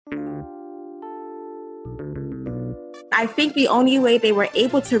I think the only way they were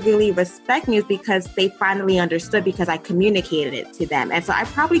able to really respect me is because they finally understood, because I communicated it to them. And so I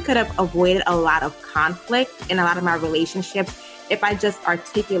probably could have avoided a lot of conflict in a lot of my relationships if I just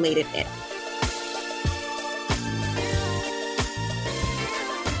articulated it.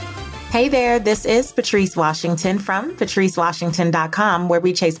 Hey there, this is Patrice Washington from patricewashington.com, where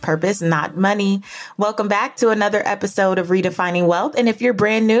we chase purpose, not money. Welcome back to another episode of Redefining Wealth. And if you're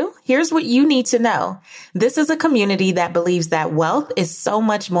brand new, here's what you need to know. This is a community that believes that wealth is so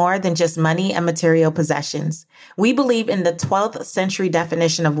much more than just money and material possessions. We believe in the 12th century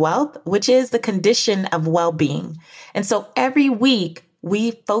definition of wealth, which is the condition of well-being. And so every week,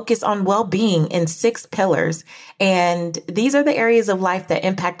 we focus on well-being in 6 pillars, and these are the areas of life that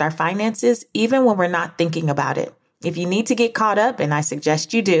impact our finances, even when we're not thinking about it. If you need to get caught up, and I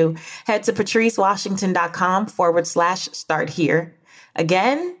suggest you do, head to patricewashington.com/start here.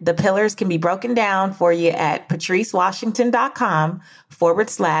 Again, the pillars can be broken down for you at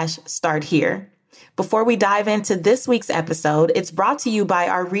patricewashington.com/start here. Before we dive into this week's episode, it's brought to you by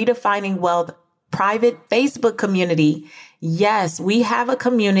our Redefining Wealth private Facebook community. Yes, we have a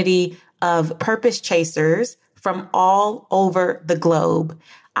community of purpose chasers from all over the globe.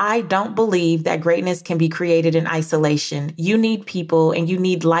 I don't believe that greatness can be created in isolation. You need people, and you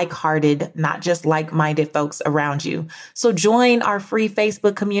need like-hearted, not just like-minded folks around you. So join our free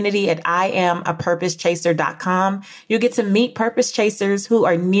Facebook community at IamAPurposeChaser.com. You'll get to meet purpose chasers who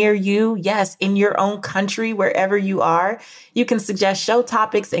are near you. Yes, in your own country, wherever you are. You can suggest show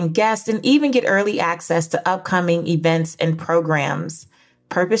topics and guests, and even get early access to upcoming events and programs.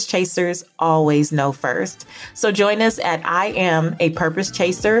 Purpose chasers always know first. So join us at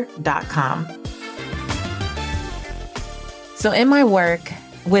IamAPurposeChaser.com. So in my work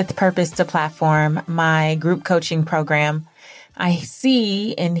with Purpose to Platform, my group coaching program, I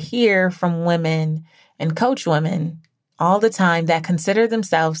see and hear from women and coach women all the time that consider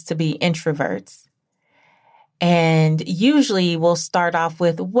themselves to be introverts. And usually we'll start off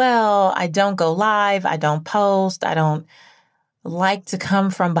with, well, I don't go live, I don't post, I don't like to come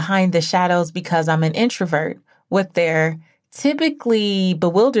from behind the shadows because I'm an introvert. What they're typically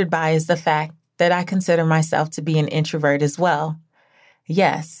bewildered by is the fact that I consider myself to be an introvert as well.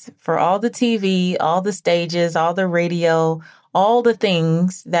 Yes, for all the TV, all the stages, all the radio, all the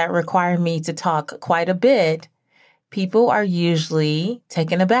things that require me to talk quite a bit, people are usually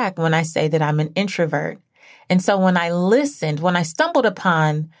taken aback when I say that I'm an introvert. And so when I stumbled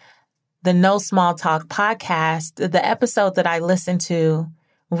upon the No Small Talk podcast, the episode that I listened to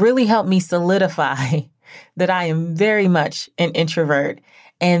really helped me solidify that I am very much an introvert,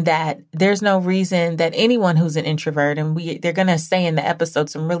 and that there's no reason that anyone who's an introvert, and they're going to say in the episode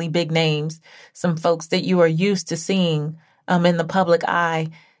some really big names, some folks that you are used to seeing in the public eye.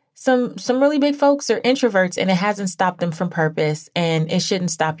 Some really big folks are introverts, and it hasn't stopped them from purpose, and it shouldn't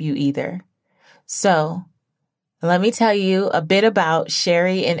stop you either. So let me tell you a bit about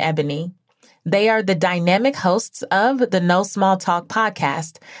Sherry and Ebony. They are the dynamic hosts of the No Small Talk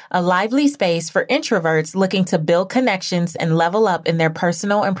podcast, a lively space for introverts looking to build connections and level up in their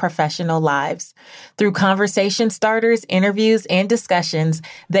personal and professional lives. Through conversation starters, interviews, and discussions,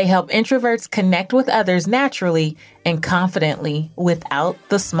 they help introverts connect with others naturally and confidently without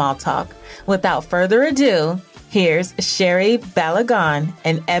the small talk. Without further ado, here's Sherry Balogun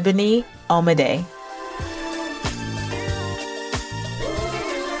and Ebony Omede.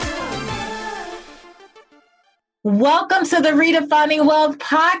 Welcome to the Redefining Wealth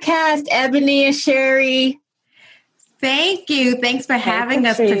podcast, Ebony and Sherry. Thank you. Thanks for having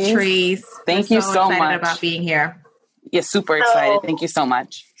us, Patrice. Thank you so much. Excited about being here. Yeah, super excited. Thank you so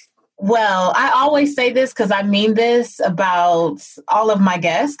much. Well, I always say this because I mean this about all of my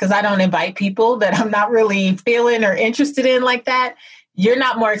guests, because I don't invite people that I'm not really feeling or interested in like that. You're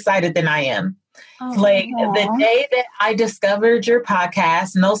not more excited than I am. The day that I discovered your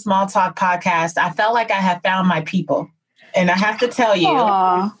podcast, No Small Talk podcast, I felt like I had found my people. And I have to tell you,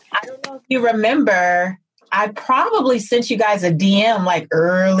 I don't know if you remember, I probably sent you guys a DM like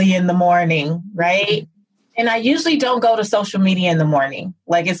early in the morning, right? And I usually don't go to social media in the morning.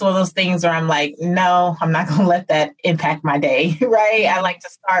 Like, it's one of those things where I'm like, no, I'm not going to let that impact my day, right? I like to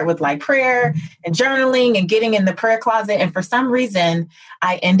start with like prayer and journaling and getting in the prayer closet. And for some reason,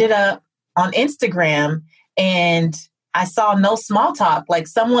 I ended up on Instagram and I saw No Small Talk, like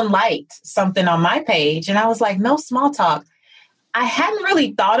someone liked something on my page. And I was like, No Small Talk. I hadn't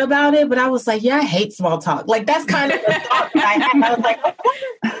really thought about it, but I was like, yeah, I hate small talk. Like, that's kind of the thought that I had. I was like, I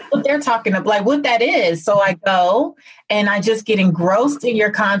wonder what they're talking about, like what that is. So I go and I just get engrossed in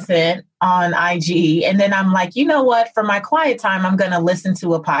your content on IG. And then I'm like, you know what? For my quiet time, I'm going to listen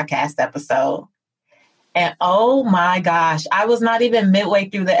to a podcast episode. And oh my gosh, I was not even midway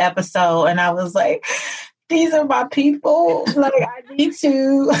through the episode and I was like, these are my people. Like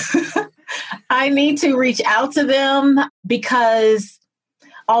I need to reach out to them because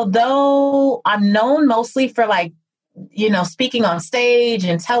although I'm known mostly for like, speaking on stage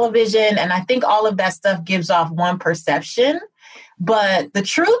and television, and I think all of that stuff gives off one perception. But the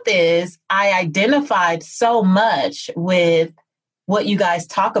truth is, I identified so much with what you guys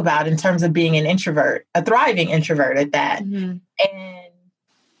talk about in terms of being an introvert, a thriving introvert at that. Mm-hmm. And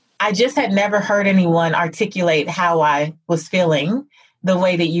I just had never heard anyone articulate how I was feeling the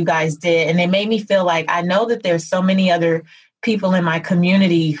way that you guys did. And it made me feel like I know that there's so many other people in my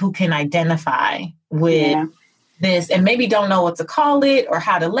community who can identify with this and maybe don't know what to call it or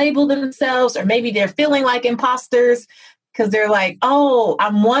how to label themselves, or maybe they're feeling like imposters because they're like, oh,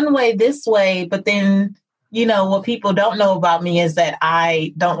 I'm one way this way, but then, what people don't know about me is that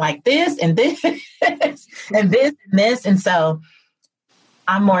I don't like this and this and this and this. And so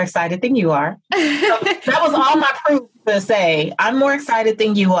I'm more excited than you are. So that was all my proof to say. I'm more excited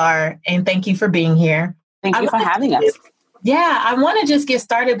than you are. And thank you for being here. Thank you for having us. Yeah, I want to just get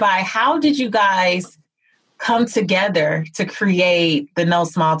started by how did you guys come together to create the No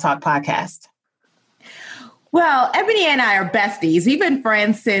Small Talk podcast? Well, Ebony and I are besties. We've been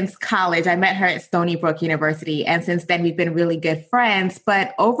friends since college. I met her at Stony Brook University. And since then, we've been really good friends.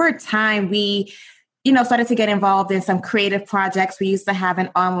 But over time, we started to get involved in some creative projects. We used to have an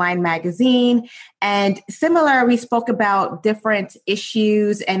online magazine, and similar, we spoke about different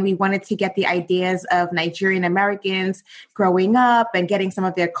issues, and we wanted to get the ideas of Nigerian Americans growing up and getting some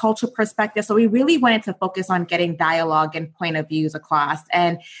of their cultural perspective. So we really wanted to focus on getting dialogue and point of views across.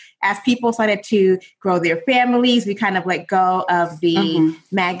 And as people started to grow their families, we kind of let go of the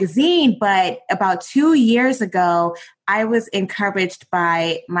magazine. But about 2 years ago, I was encouraged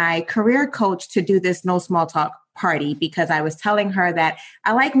by my career coach to do this No Small Talk party because I was telling her that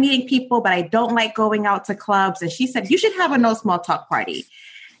I like meeting people, but I don't like going out to clubs. And she said, you should have a No Small Talk party.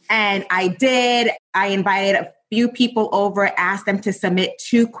 And I did. I invited a few people over, asked them to submit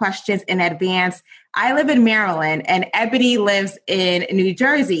 2 questions in advance. I live in Maryland and Ebony lives in New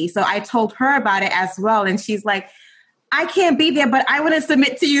Jersey. So I told her about it as well. And she's like, I can't be there, but I want to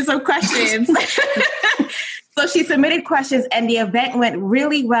submit to you some questions. So she submitted questions and the event went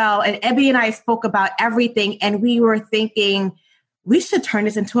really well. And Ebony and I spoke about everything. And we were thinking we should turn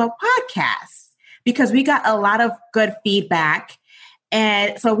this into a podcast because we got a lot of good feedback.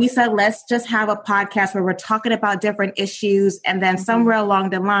 And so we said, let's just have a podcast where we're talking about different issues. And then somewhere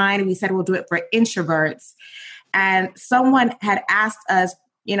along the line, we said, we'll do it for introverts. And someone had asked us,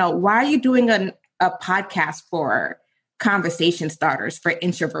 why are you doing a podcast for conversation starters for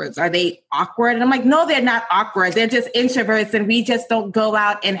introverts? Are they awkward? And I'm like, no, they're not awkward. They're just introverts. And we just don't go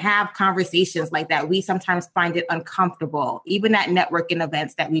out and have conversations like that. We sometimes find it uncomfortable, even at networking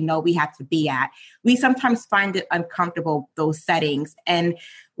events that we know we have to be at. We sometimes find it uncomfortable, those settings. And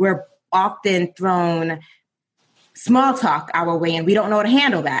we're often thrown small talk our way and we don't know how to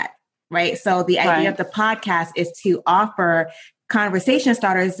handle that. Right. So the idea of the podcast is to offer conversation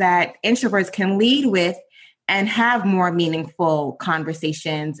starters that introverts can lead with and have more meaningful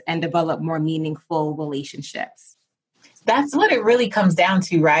conversations and develop more meaningful relationships. That's what it really comes down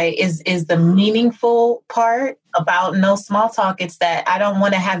to, right? Is the meaningful part about No Small Talk. It's that I don't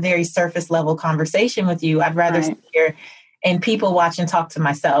want to have very surface level conversation with you. I'd rather sit here and people watch and talk to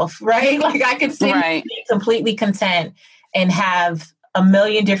myself, right? Like I could sit and be completely content and have a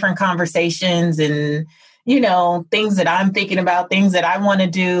million different conversations and things that I'm thinking about, things that I want to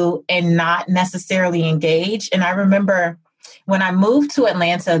do and not necessarily engage. And I remember when I moved to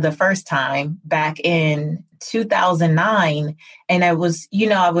Atlanta the first time back in 2009, and I was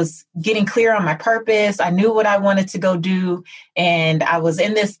getting clear on my purpose. I knew what I wanted to go do. And I was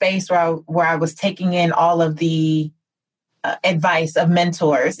in this space where I was taking in all of the advice of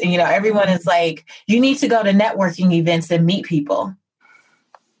mentors. And, everyone is like, you need to go to networking events and meet people.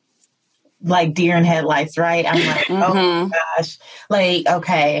 Like deer in headlights, right? I'm like, oh my gosh. Like,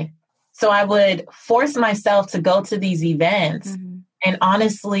 okay. So I would force myself to go to these events. And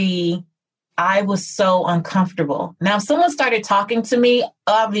honestly, I was so uncomfortable. Now, if someone started talking to me,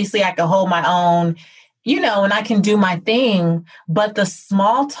 obviously I could hold my own, and I can do my thing. But the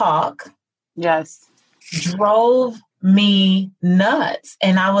small talk drove me nuts.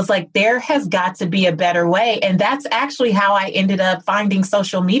 And I was like, there has got to be a better way. And that's actually how I ended up finding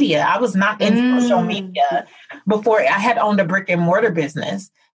social media. I was not in social media before. I had owned a brick and mortar business.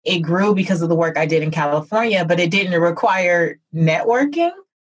 It grew because of the work I did in California, but it didn't require networking.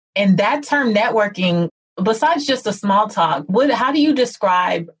 And that term networking besides just a small talk, how do you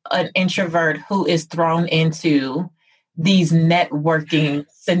describe an introvert who is thrown into these networking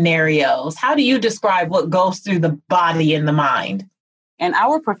scenarios? How do you describe what goes through the body and the mind? In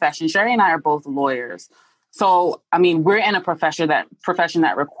our profession, Sherry and I are both lawyers. So, I mean, we're in a profession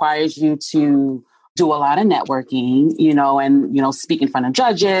that requires you to do a lot of networking, and, speak in front of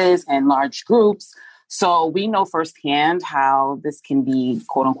judges and large groups. So we know firsthand how this can be,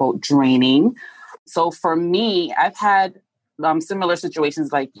 quote unquote, draining. So for me, I've had similar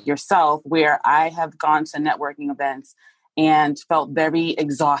situations like yourself where I have gone to networking events and felt very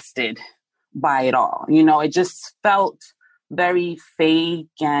exhausted by it all. It just felt very fake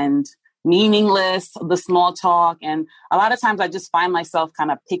and meaningless, the small talk. And a lot of times I just find myself kind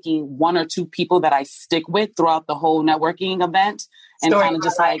of picking one or two people that I stick with throughout the whole networking event and kind of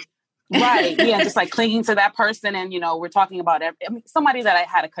just like, right. Yeah. Just like clinging to that person. And, we're talking about somebody that I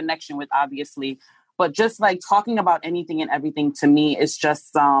had a connection with, obviously, but just like talking about anything and everything to me is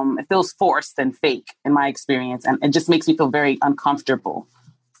just, it feels forced and fake in my experience. And it just makes me feel very uncomfortable.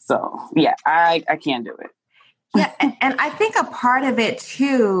 So yeah, I can't do it. Yeah. And I think a part of it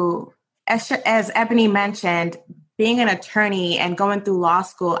too, as Ebony mentioned, being an attorney and going through law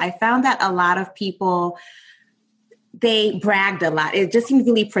school, I found that a lot of people, they bragged a lot. It just seemed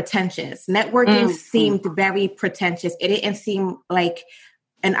really pretentious. Networking seemed very pretentious. It didn't seem like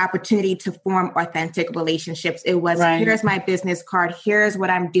an opportunity to form authentic relationships. It was, Here's my business card. Here's what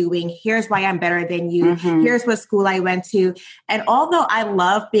I'm doing. Here's why I'm better than you. Here's what school I went to. And although I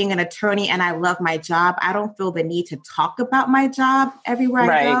love being an attorney and I love my job, I don't feel the need to talk about my job everywhere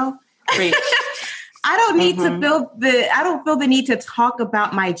I go. I don't need I don't feel the need to talk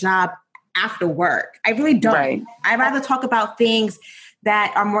about my job after work. I really don't. I'd rather talk about things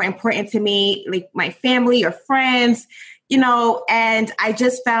that are more important to me, like my family or friends, and I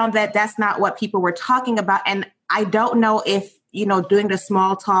just found that that's not what people were talking about. And I don't know if, doing the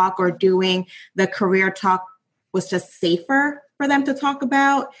small talk or doing the career talk was just safer for them to talk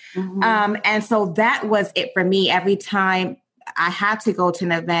about. And so that was it for me. Every time I had to go to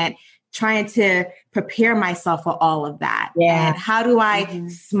an event, trying to prepare myself for all of that. Yeah. And how do I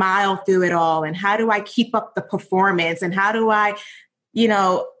smile through it all? And how do I keep up the performance? And how do I,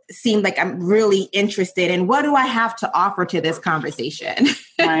 seem like I'm really interested? And what do I have to offer to this conversation?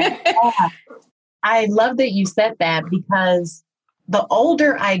 I love that you said that, because the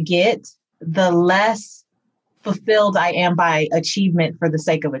older I get, the less fulfilled I am by achievement for the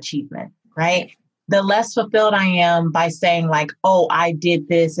sake of achievement, right? The less fulfilled I am by saying like, oh, I did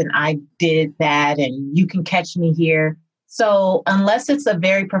this and I did that and you can catch me here. So unless it's a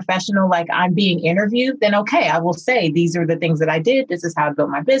very professional, like I'm being interviewed, then okay, I will say these are the things that I did. This is how I built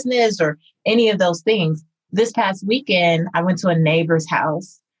my business or any of those things. This past weekend, I went to a neighbor's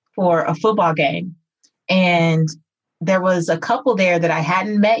house for a football game. And there was a couple there that I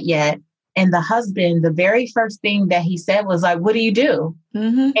hadn't met yet. And the husband, the very first thing that he said was like, what do you do?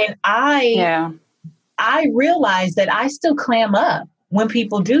 And I realized that I still clam up when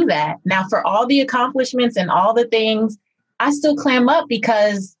people do that. Now, for all the accomplishments and all the things, I still clam up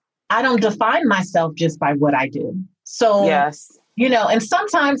because I don't define myself just by what I do. So, and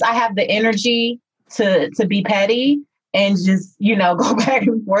sometimes I have the energy to be petty and just, go back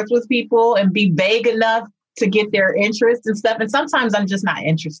and forth with people and be vague enough to get their interest and stuff. And sometimes I'm just not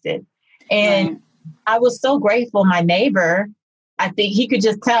interested. And I was so grateful. My neighbor, I think he could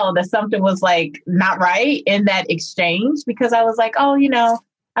just tell that something was like not right in that exchange, because I was like, oh,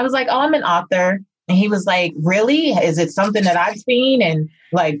 I'm an author. And he was like, really? Is it something that I've seen? And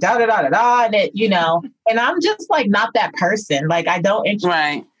like, da, da, da, da, da. And it, and I'm just like, not that person. Like, I don't,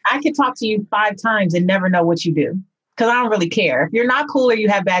 I could talk to you 5 times and never know what you do, because I don't really care. If you're not cool or you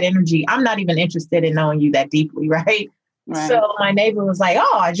have bad energy, I'm not even interested in knowing you that deeply. Right. So my neighbor was like,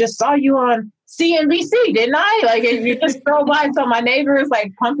 oh, I just saw you on CNBC, didn't I? Like, you just scroll by. So my neighbor is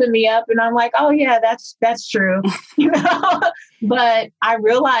like pumping me up and I'm like, oh yeah, that's true. But I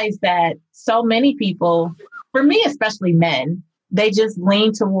realized that so many people, for me, especially men, they just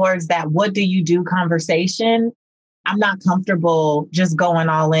lean towards that what do you do conversation. I'm not comfortable just going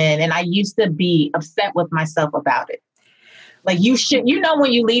all in. And I used to be upset with myself about it. Like you should,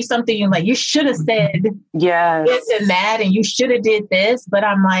 when you leave something, you're like, you should have said this and that, and you should have did this. But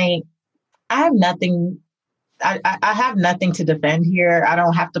I'm like, I have nothing. I have nothing to defend here. I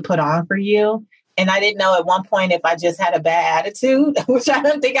don't have to put on for you. And I didn't know at one point if I just had a bad attitude, which I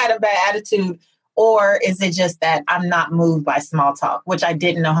don't think I had a bad attitude, or is it just that I'm not moved by small talk, which I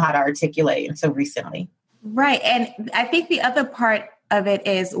didn't know how to articulate until recently. Right. And I think the other part of it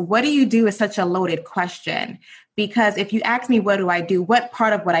is, what do you do is such a loaded question, Because if you ask me, what do I do? What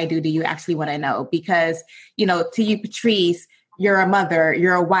part of what I do you actually want to know? Because, to you, Patrice, you're a mother,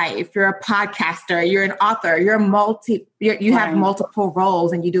 you're a wife, you're a podcaster, you're an author, you have multiple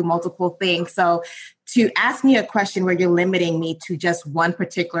roles and you do multiple things. So to ask me a question where you're limiting me to just one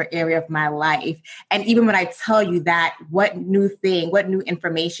particular area of my life, and even when I tell you that, what new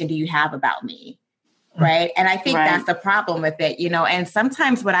information do you have about me? Right. And I think that's the problem with it, and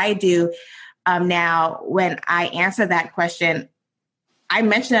sometimes what I do now when I answer that question, I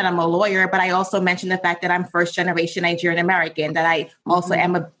mention that I'm a lawyer, but I also mention the fact that I'm first generation Nigerian American, that I also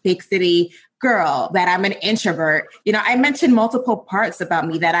am a big city girl, that I'm an introvert. I mention multiple parts about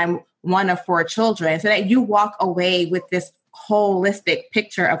me, that I'm one of 4 children, so that you walk away with this holistic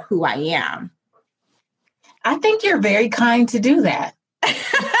picture of who I am. I think you're very kind to do that.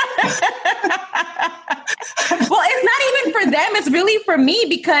 Well, it's not even for them. It's really for me,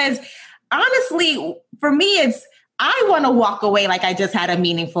 because honestly, for me, I want to walk away like I just had a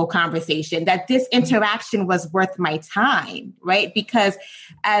meaningful conversation, that this interaction was worth my time, right? Because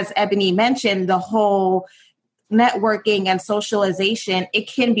as Ebony mentioned, the whole networking and socialization, it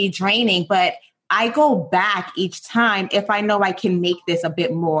can be draining, but I go back each time if I know I can make this a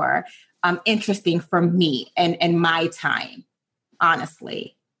bit more interesting for me and my time,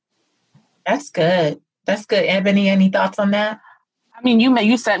 honestly. That's good. That's good. Ebony, any thoughts on that? I mean, you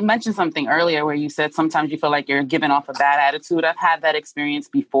mentioned something earlier where you said sometimes you feel like you're giving off a bad attitude. I've had that experience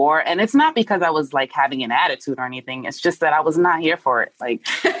before, and it's not because I was like having an attitude or anything. It's just that I was not here for it. Like,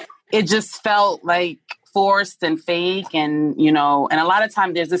 it just felt like forced and fake, and and a lot of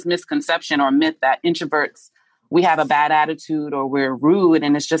time there's this misconception or myth that introverts, we have a bad attitude or we're rude,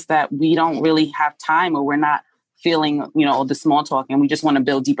 and it's just that we don't really have time, or we're not feeling the small talk, and we just want to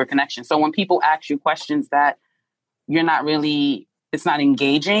build deeper connections. So when people ask you questions that you're not really, it's not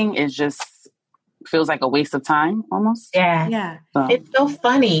engaging, it just feels like a waste of time almost. Yeah. So. It's so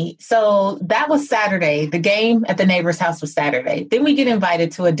funny. So that was Saturday. The game at the neighbor's house was Saturday. Then we get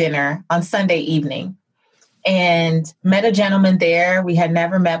invited to a dinner on Sunday evening and met a gentleman there we had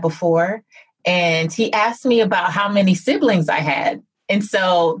never met before. And he asked me about how many siblings I had. And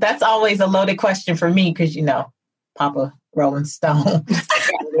so that's always a loaded question for me because, Papa Rolling Stone.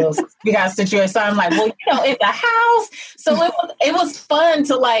 We got a situation. So I'm like, well, in the house. So it was fun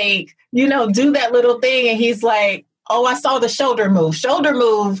to do that little thing. And he's like, oh, I saw the shoulder move. Shoulder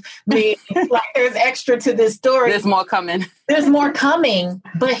move means like there's extra to this story. There's more coming. There's more coming.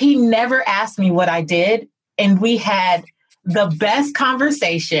 But he never asked me what I did. And we had the best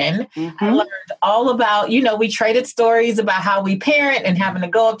conversation. Mm-hmm. I learned all about, we traded stories about how we parent and having to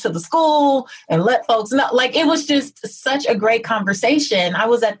go up to the school and let folks know. Like, it was just such a great conversation. I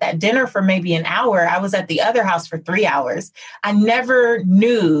was at that dinner for maybe an hour. I was at the other house for 3 hours. I never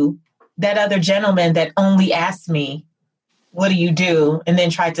knew that other gentleman that only asked me, what do you do? And then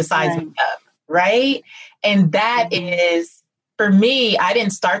tried to size me up. Right. And that is, for me, I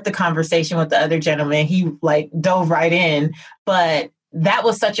didn't start the conversation with the other gentleman. He dove right in, but that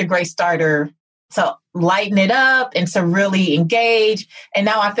was such a great starter to lighten it up and to really engage. And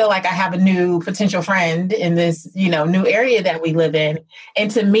now I feel like I have a new potential friend in this, new area that we live in.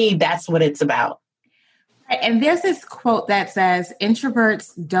 And to me, that's what it's about. And there's this quote that says,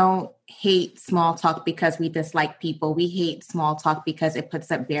 introverts don't hate small talk because we dislike people. We hate small talk because it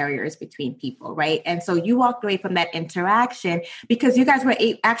puts up barriers between people, right? And so you walked away from that interaction because you guys were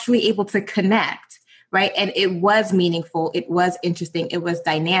actually able to connect, right? And it was meaningful. It was interesting. It was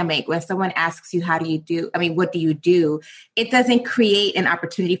dynamic. When someone asks you, what do you do? It doesn't create an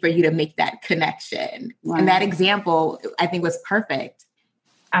opportunity for you to make that connection. Wow. And that example, I think, was perfect.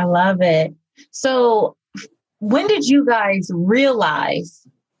 I love it. So when did you guys realize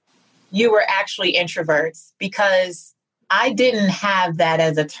you were actually introverts? Because I didn't have that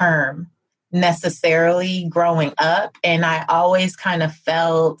as a term necessarily growing up. And I always kind of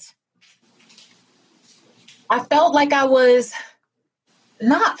felt like I was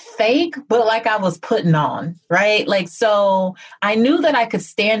not fake, but like I was putting on, right? So I knew that I could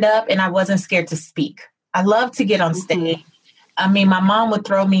stand up and I wasn't scared to speak. I love to get on stage. I mean, my mom would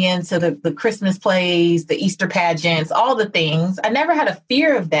throw me into the Christmas plays, the Easter pageants, all the things. I never had a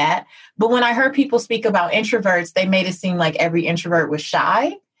fear of that. But when I heard people speak about introverts, they made it seem like every introvert was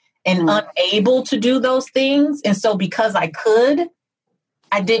shy and unable to do those things. And so because I could,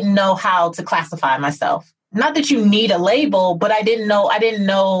 I didn't know how to classify myself. Not that you need a label, but I didn't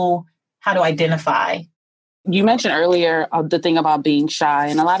know how to identify. You mentioned earlier the thing about being shy.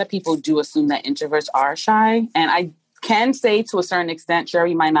 And a lot of people do assume that introverts are shy. And I can say to a certain extent,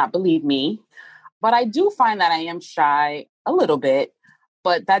 Sherry might not believe me, but I do find that I am shy a little bit.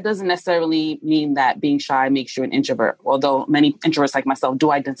 But that doesn't necessarily mean that being shy makes you an introvert, although many introverts like myself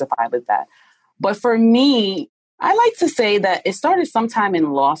do identify with that. But for me, I like to say that it started sometime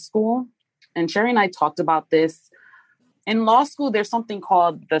in law school. And Sherry and I talked about this. In law school, there's something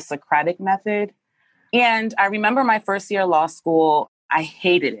called the Socratic method. And I remember my first year of law school, I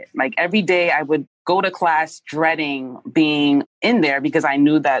hated it. Like every day I would go to class dreading being in there because I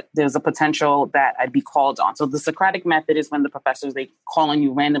knew that there's a potential that I'd be called on. So the Socratic method is when the professors, they call on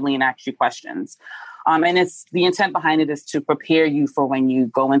you randomly and ask you questions. And it's the intent behind it is to prepare you for when you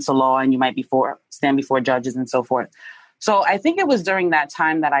go into law and you might stand before judges and so forth. So I think it was during that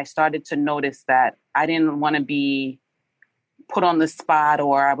time that I started to notice that I didn't want to be put on the spot,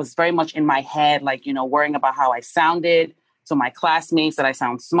 or I was very much in my head, like, worrying about how I sounded. So my classmates, did I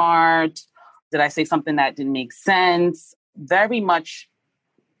sound smart? Did I say something that didn't make sense? Very much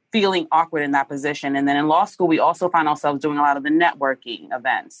feeling awkward in that position. And then in law school, we also found ourselves doing a lot of the networking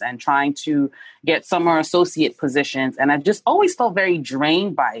events and trying to get summer associate positions. And I just always felt very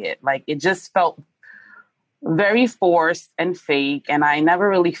drained by it. Like it just felt very forced and fake. And I never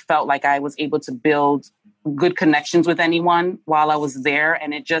really felt like I was able to build good connections with anyone while I was there.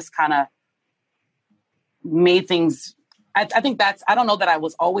 And it just kind of made things, I think I don't know that I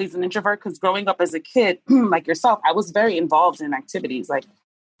was always an introvert, because growing up as a kid, like yourself, I was very involved in activities. Like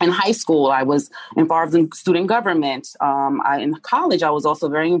in high school, I was involved in student government. In college, I was also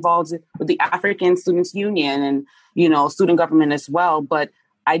very involved with the African Students Union and, student government as well. But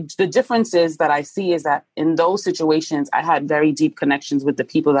the difference is that I see is that in those situations, I had very deep connections with the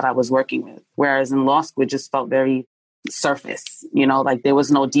people that I was working with. Whereas in law school, it just felt very surface, like there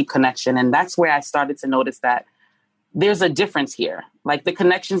was no deep connection. And that's where I started to notice that there's a difference here. Like the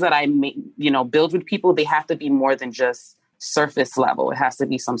connections that I build with people, they have to be more than just surface level. It has to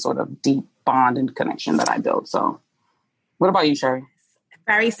be some sort of deep bond and connection that I build. So what about you, Sherry?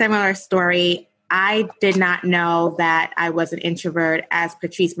 Very similar story. I did not know that I was an introvert. As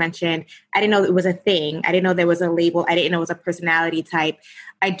Patrice mentioned, I didn't know it was a thing. I didn't know there was a label. I didn't know it was a personality type.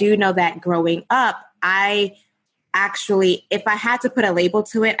 I do know that growing up, I actually, if I had to put a label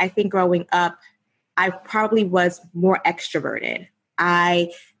to it, I think growing up, I probably was more extroverted.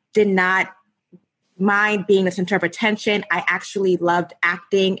 I did not mind being the center of attention. I actually loved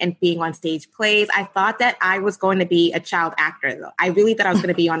acting and being on stage plays. I thought that I was going to be a child actor, though. I really thought I was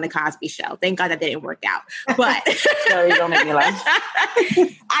going to be on The Cosby Show. Thank God that didn't work out. But Sorry, don't make me laugh.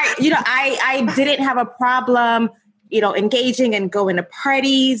 I didn't have a problem, engaging and going to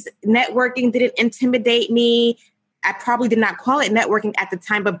parties. Networking didn't intimidate me. I probably did not call it networking at the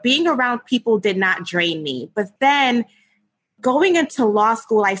time, but being around people did not drain me. But then going into law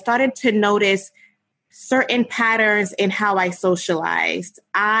school, I started to notice certain patterns in how I socialized.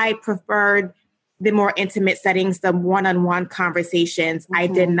 I preferred the more intimate settings, the one-on-one conversations. Mm-hmm. I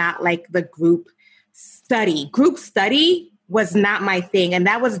did not like the group study. Group study was not my thing. And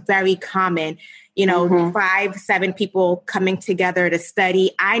that was very common. 5-7 people coming together to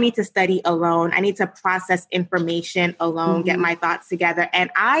study. I need to study alone. I need to process information alone, get my thoughts together.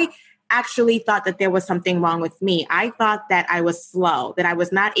 And I actually thought that there was something wrong with me. I thought that I was slow, that I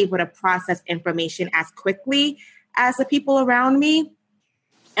was not able to process information as quickly as the people around me.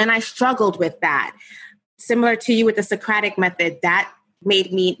 And I struggled with that. Similar to you with the Socratic method, that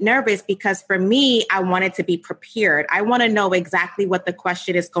made me nervous because for me, I wanted to be prepared. I want to know exactly what the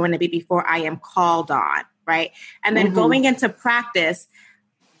question is going to be before I am called on, right? And then going into practice,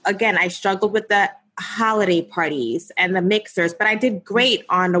 again, I struggled with the holiday parties and the mixers, but I did great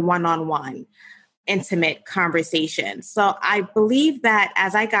on the one-on-one intimate conversation. So I believe that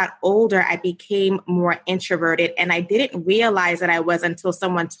as I got older, I became more introverted, and I didn't realize that I was until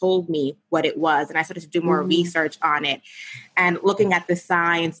someone told me what it was. And I started to do more research on it and looking at the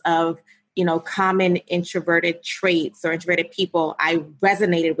signs of, common introverted traits or introverted people. I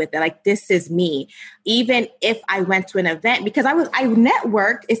resonated with it. Like, this is me. Even if I went to an event, because I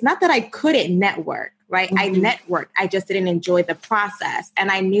networked. It's not that I couldn't network, right? I networked. I just didn't enjoy the process.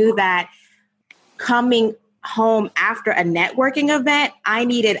 And I knew that coming home after a networking event, I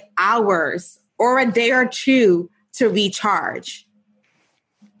needed hours or a day or two to recharge.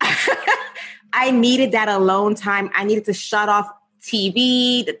 I needed that alone time. I needed to shut off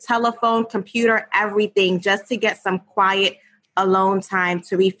TV, the telephone, computer, everything, just to get some quiet alone time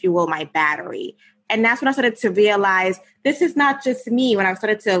to refuel my battery. And that's when I started to realize this is not just me. When I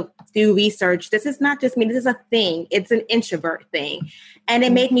started to do research, this is not just me. This is a thing. It's an introvert thing. And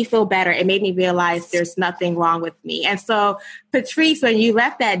it made me feel better. It made me realize there's nothing wrong with me. And so, Patrice, when you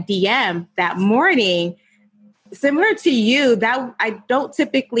left that DM that morning, similar to you, that I don't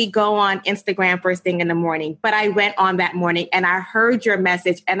typically go on Instagram first thing in the morning, but I went on that morning and I heard your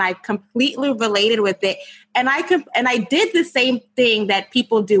message and I completely related with it. And I did the same thing that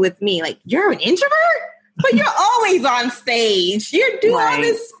people do with me. Like, you're an introvert, but you're always on stage. You're doing all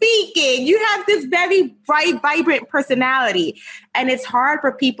this speaking. You have this very bright, vibrant personality. And it's hard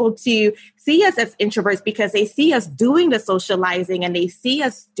for people to see us as introverts because they see us doing the socializing and they see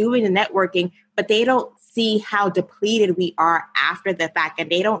us doing the networking, but they don't see how depleted we are after the fact. And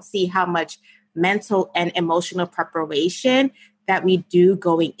they don't see how much mental and emotional preparation that we do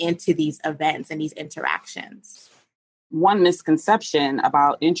going into these events and these interactions. One misconception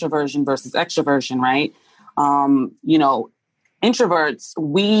about introversion versus extroversion, right? Introverts,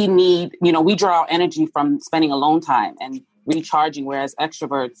 we draw our energy from spending alone time and recharging, whereas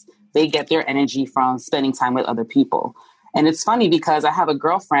extroverts, they get their energy from spending time with other people. And it's funny because I have a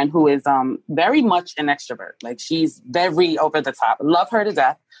girlfriend who is very much an extrovert. Like, she's very over the top. Love her to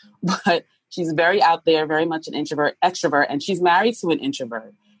death, but she's very out there, very much an extrovert, and she's married to an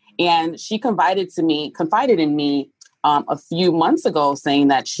introvert. And she confided in me a few months ago saying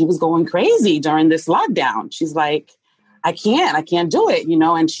that she was going crazy during this lockdown. She's like, I can't do it,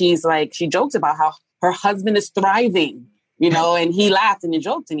 and she's like, she joked about how her husband is thriving, and he laughed and he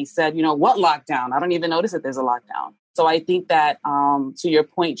joked and he said, what lockdown? I don't even notice that there's a lockdown. So I think that to your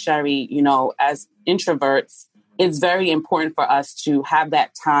point, Sherry, as introverts, it's very important for us to have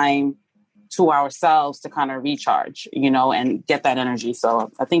that time to ourselves to kind of recharge, and get that energy.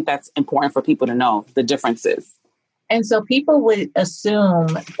 So I think that's important for people to know the differences. And so people would assume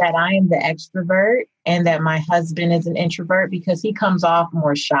that I am the extrovert and that my husband is an introvert because he comes off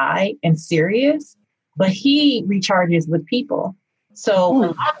more shy and serious, but he recharges with people. So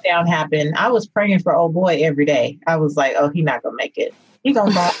when lockdown happened, I was praying for old boy every day. I was like, oh, he's not going to make it. He's going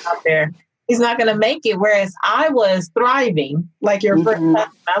to go out there. He's not going to make it. Whereas I was thriving, like your first time.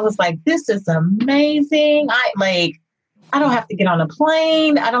 I was like, this is amazing. I don't have to get on a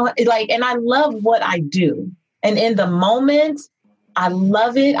plane. And I love what I do. And in the moment, I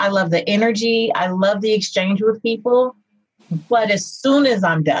love it. I love the energy. I love the exchange with people. But as soon as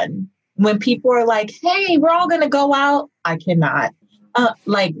I'm done, when people are like, hey, we're all going to go out, I cannot.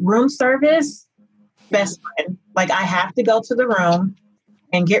 Room service, best friend. Like, I have to go to the room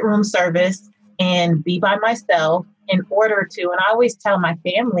and get room service and be by myself in order to. And I always tell my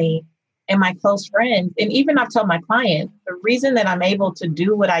family and my close friends, and even I've told my clients, the reason that I'm able to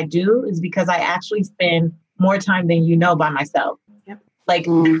do what I do is because I actually spend more time than by myself. Yep. That's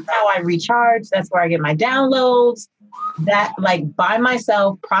how I recharge. That's where I get my downloads. That by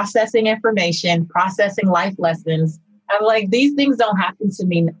myself, processing information, processing life lessons. I'm like, these things don't happen to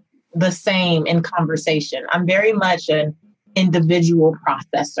me the same in conversation. I'm very much an individual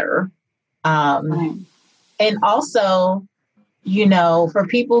processor. And also, for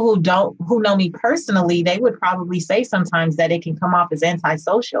people who know me personally, they would probably say sometimes that it can come off as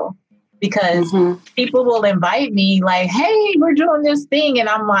antisocial because people will invite me like, hey, we're doing this thing. And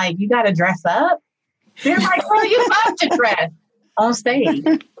I'm like, you got to dress up. They're like, well, you have to dress on stage,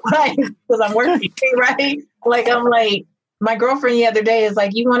 right? Because I'm working, right? I'm like, my girlfriend the other day is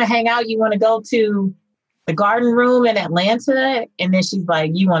like, you want to hang out? You want to go to the garden room in Atlanta? And then she's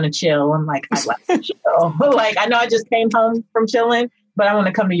like, you want to chill? I'm like, I'd like to chill. I know I just came home from chilling, but I want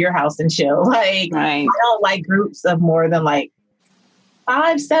to come to your house and chill. Right. I don't like groups of more than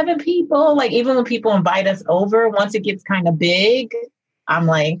 5-7 people. Even when people invite us over, once it gets kind of big, I'm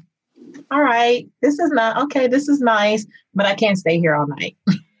like, all right, this is nice, but I can't stay here all night.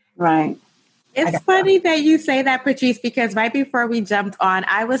 Right. It's funny that you say that, Patrice, because right before we jumped on,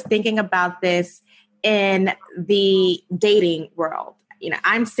 I was thinking about this in the dating world.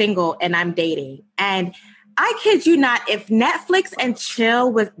 I'm single and I'm dating. And I kid you not, if Netflix and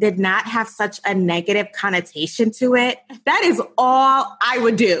chill did not have such a negative connotation to it, that is all I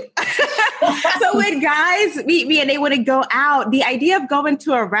would do. So when guys meet me and they want to go out, the idea of going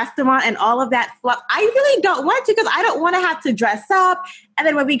to a restaurant and all of that fluff, I really don't want to because I don't want to have to dress up. And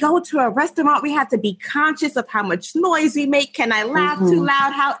then when we go to a restaurant, we have to be conscious of how much noise we make. Can I laugh too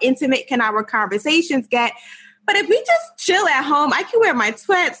loud? How intimate can our conversations get? But if we just chill at home, I can wear my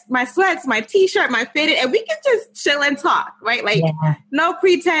sweats, my t-shirt, my fitted, and we can just chill and talk, right? No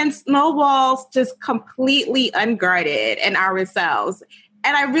pretense, no walls, just completely unguarded in ourselves.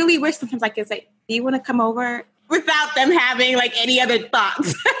 And I really wish sometimes I could say, do you want to come over? Without them having any other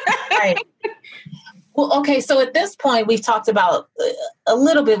thoughts. Right. Well, okay. So at this point, we've talked about a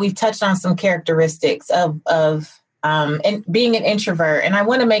little bit, we've touched on some characteristics of and being an introvert. And I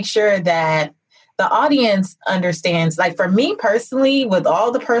want to make sure that the audience understands. Like for me personally, with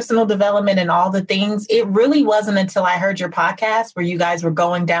all the personal development and all the things, it really wasn't until I heard your podcast where you guys were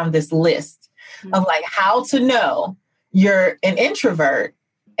going down this list of like how to know you're an introvert.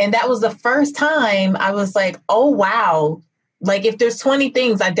 And that was the first time I was like, oh, wow. Like if there's 20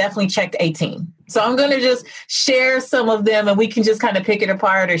 things, I definitely checked 18. So I'm going to just share some of them and we can just kind of pick it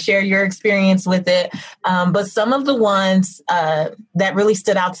apart or share your experience with it. But some of the ones that really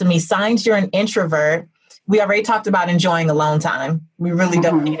stood out to me, signs you're an introvert. We already talked about enjoying alone time. We really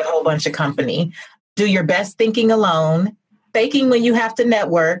don't need a whole bunch of company. Do your best thinking alone. Faking when you have to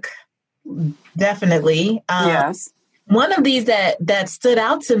network. Definitely. Yes. One of these that stood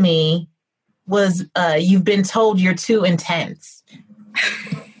out to me was you've been told you're too intense.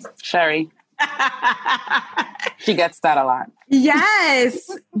 Sherry. She gets that a lot. Yes,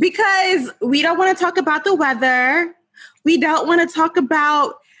 because we don't want to talk about the weather. We don't want to talk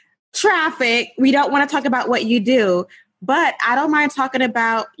about traffic. We don't want to talk about what you do. But I don't mind talking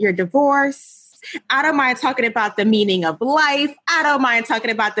about your divorce. I don't mind talking about the meaning of life. I don't mind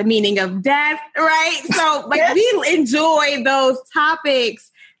talking about the meaning of death, right? So like we enjoy those topics,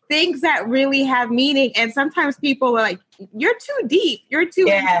 things that really have meaning. And sometimes people are like, you're too deep. You're too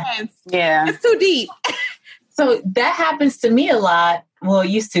intense. Yeah. It's too deep. So that happens to me a lot. Well, it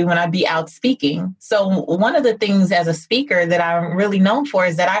used to when I'd be out speaking. So one of the things as a speaker that I'm really known for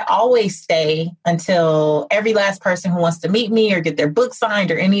is that I always stay until every last person who wants to meet me or get their book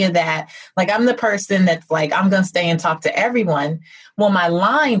signed or any of that. Like I'm the person that's like, I'm going to stay and talk to everyone. Well, my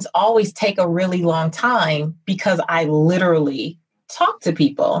lines always take a really long time because I literally talk to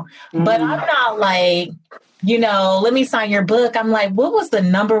people. But I'm not like, let me sign your book. I'm like, what was the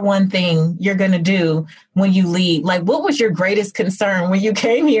number one thing you're going to do when you leave? Like, what was your greatest concern when you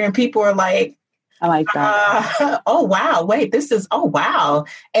came here? And people are like, I like that. Oh, wow. Wait, oh, wow.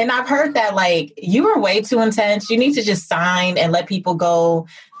 And I've heard that like, you are way too intense. You need to just sign and let people go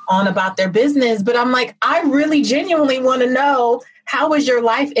on about their business. But I'm like, I really genuinely want to know, how is your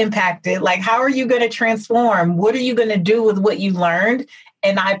life impacted? Like, how are you going to transform? What are you going to do with what you learned?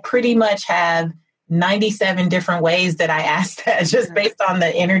 And I pretty much have 97 different ways that I ask that just based on the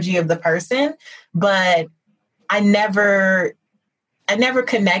energy of the person. But I never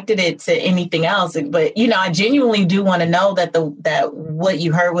connected it to anything else. But, I genuinely do want to know that what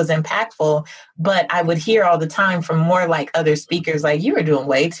you heard was impactful. But I would hear all the time from more like other speakers, like, you were doing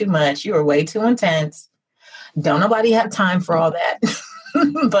way too much. You were way too intense. Don't nobody have time for all that.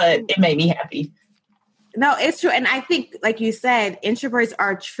 But it made me happy. No, it's true. And I think, like you said, introverts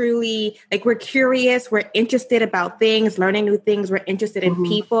are truly like, we're curious, we're interested about things, learning new things, we're interested in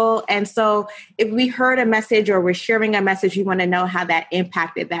people. And so if we heard a message or we're sharing a message, we want to know how that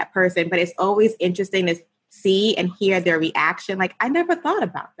impacted that person. But it's always interesting to see and hear their reaction. Like, I never thought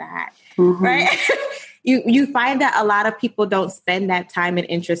about that, right? You find that a lot of people don't spend that time in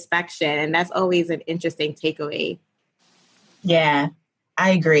introspection. And that's always an interesting takeaway. Yeah,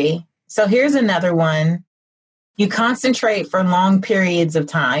 I agree. So here's another one. You concentrate for long periods of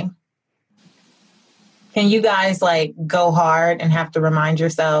time. Can you guys like go hard and have to remind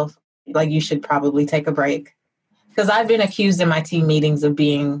yourself like you should probably take a break? Because I've been accused in my team meetings of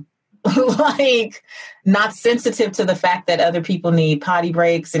being like not sensitive to the fact that other people need potty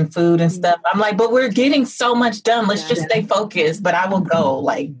breaks and food and stuff. I'm like, but we're getting so much done. Let's just stay focused. But I will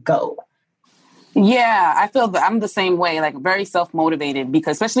go. Yeah, I feel that I'm the same way, like very self-motivated,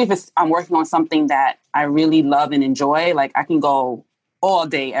 because especially if I'm working on something that I really love and enjoy, like I can go all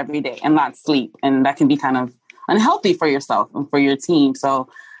day, every day and not sleep. And that can be kind of unhealthy for yourself and for your team. So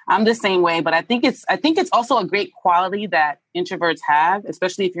I'm the same way, but I think it's also a great quality that introverts have,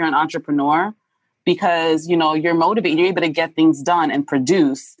 especially if you're an entrepreneur, because, you're motivated, you're able to get things done and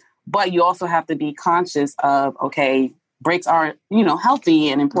produce, but you also have to be conscious of, okay, breaks are, healthy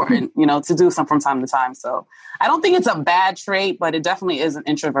and important, to do some from time to time. So I don't think it's a bad trait, but it definitely is an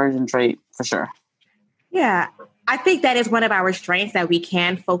introversion trait for sure. Yeah. I think that is one of our strengths, that we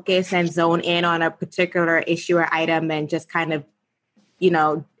can focus and zone in on a particular issue or item and just kind of,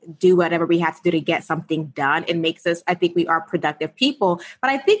 do whatever we have to do to get something done. It makes us, I think we are productive people. But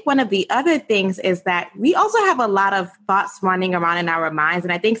I think one of the other things is that we also have a lot of thoughts running around in our minds.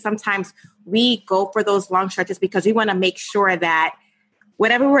 And I think sometimes we go for those long stretches because we want to make sure that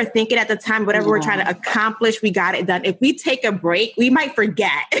whatever we're thinking at the time, whatever we're trying to accomplish, we got it done. If we take a break, we might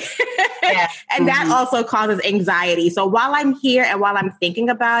forget. And that also causes anxiety. So while I'm here and while I'm thinking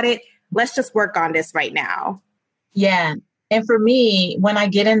about it, let's just work on this right now. Yeah. And for me, when I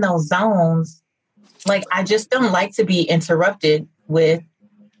get in those zones, like I just don't like to be interrupted with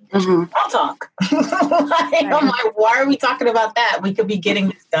I'll talk. I'm like, why are we talking about that? We could be getting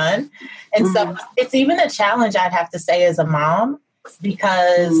this done. And so it's even a challenge, I'd have to say, as a mom,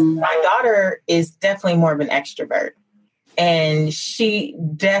 because my daughter is definitely more of an extrovert. And she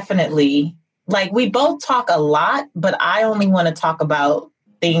definitely, like, we both talk a lot, but I only want to talk about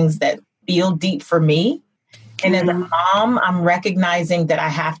things that feel deep for me. And as a mom, I'm recognizing that I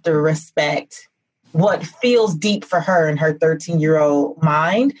have to respect what feels deep for her in her 13-year-old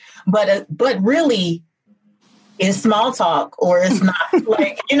mind, but really is small talk or it's not.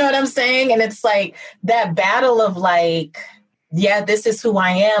 Like, you know what I'm saying? And it's like that battle of like, yeah, this is who I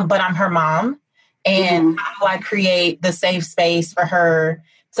am, but I'm her mom. And how do I create the safe space for her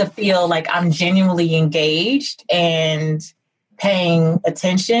to feel like I'm genuinely engaged and paying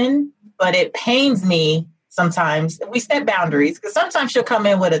attention? But it pains me sometimes. We set boundaries because sometimes she'll come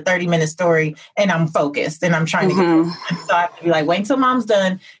in with a 30-minute story and I'm focused and I'm trying to get so I have to be like, wait until mom's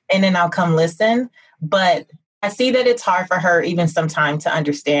done and then I'll come listen. But I see that it's hard for her even sometimes to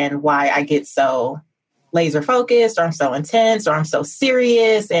understand why I get so laser focused or I'm so intense or I'm so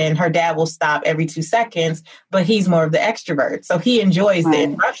serious, and her dad will stop every 2 seconds, but he's more of the extrovert. So he enjoys the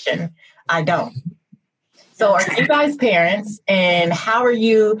interruption. I don't. So are you guys parents, and have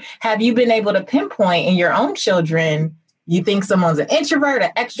you been able to pinpoint in your own children, you think someone's an introvert,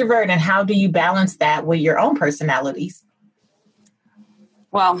 an extrovert, and how do you balance that with your own personalities?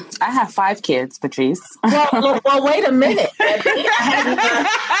 Well, I have 5 kids, Patrice. Well, wait a minute. I hadn't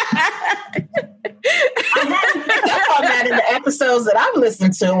picked up on that in the episodes that I've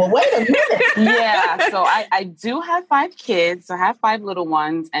listened to. Well, wait a minute. Yeah, so I do have 5 kids. I have 5 little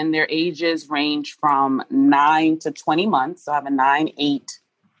ones, and their ages range from 9 to 20 months. So I have a 9, 8,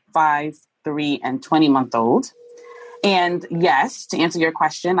 5, 3, and 20-month-old. And yes, to answer your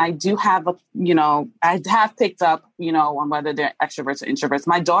question, I do have, I have picked up, on whether they're extroverts or introverts.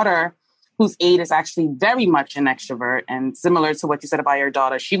 My daughter, who's 8, is actually very much an extrovert. And similar to what you said about your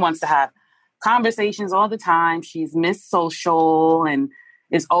daughter, she wants to have conversations all the time. She's Miss Social and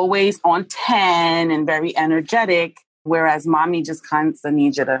is always on 10 and very energetic. Whereas mommy just constantly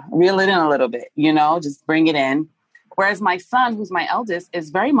needs you to reel it in a little bit, just bring it in. Whereas my son, who's my eldest,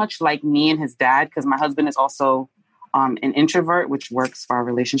 is very much like me and his dad, because my husband is also an introvert, which works for our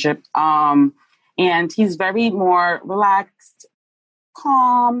relationship. And he's very more relaxed,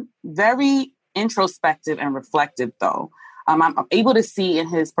 calm, very introspective and reflective, though. I'm able to see in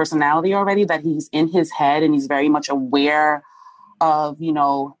his personality already that he's in his head and he's very much aware of,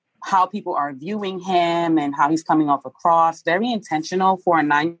 how people are viewing him and how he's coming off across. Very intentional for a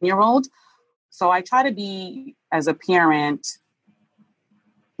 9-year-old. So I try to be, as a parent,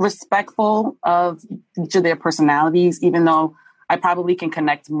 respectful of each of their personalities, even though I probably can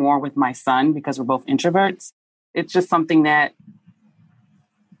connect more with my son because we're both introverts. It's just something that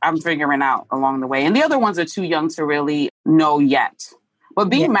I'm figuring out along the way. And the other ones are too young to really know yet. But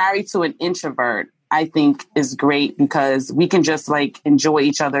being married to an introvert, I think, is great because we can just enjoy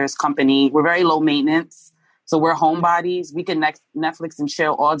each other's company. We're very low maintenance. So we're homebodies. We can Netflix and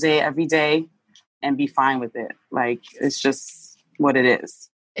chill all day, every day, and be fine with it. It's just what it is.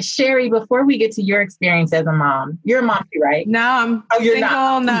 Sherry, before we get to your experience as a mom, you're a mom, right? No, I'm you're single.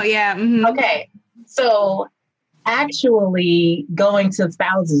 Not. No, yeah. Mm-hmm. Okay. So actually going to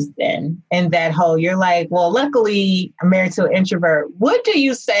spouses then, and that whole, you're like, well, luckily I'm married to an introvert. What do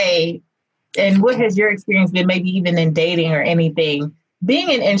you say, and what has your experience been, maybe even in dating or anything, being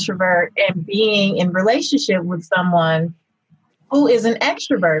an introvert and being in relationship with someone who is an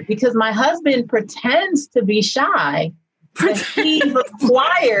extrovert? Because my husband pretends to be shy. But he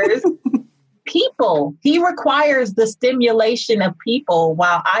requires people. He requires the stimulation of people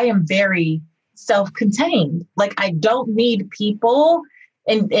while I am very self-contained. I don't need people.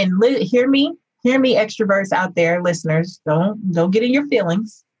 And hear me, extroverts out there, listeners, don't get in your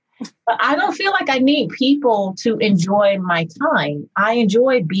feelings. But I don't feel like I need people to enjoy my time. I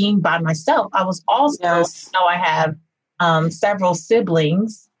enjoy being by myself. I was also, I have several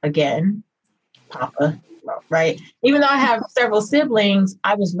siblings, again, Papa. Right. Even though I have several siblings,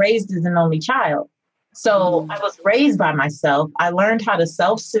 I was raised as an only child. So I was raised by myself. I learned how to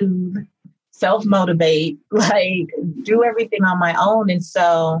self-soothe, self-motivate, do everything on my own. And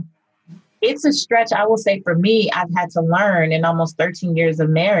so it's a stretch. I will say for me, I've had to learn in almost 13 years of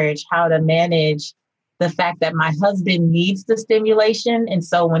marriage how to manage the fact that my husband needs the stimulation. And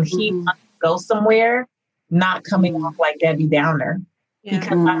so when he wants to go somewhere, not coming off like Debbie Downer,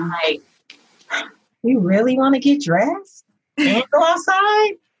 because I'm like, you really want to get dressed and go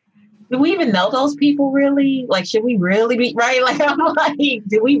outside? Do we even know those people really? Should we really be right? I'm like,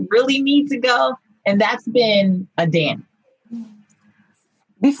 do we really need to go? And that's been a dance.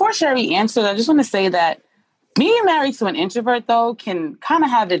 Before Sherry answers, I just want to say that being married to an introvert, though, can kind of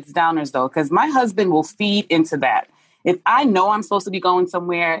have its downers, though, because my husband will feed into that. If I know I'm supposed to be going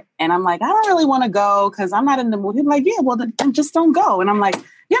somewhere and I'm like, I don't really want to go because I'm not in the mood, he'll be like, yeah, well, then just don't go. And I'm like,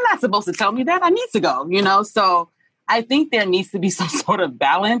 you're not supposed to tell me that. I need to go, So I think there needs to be some sort of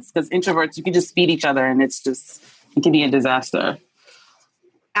balance because introverts, you can just feed each other and it can be a disaster.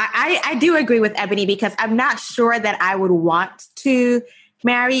 I do agree with Ebony because I'm not sure that I would want to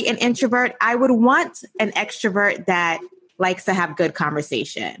marry an introvert. I would want an extrovert that likes to have good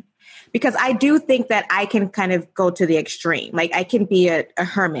conversation because I do think that I can kind of go to the extreme. Like I can be a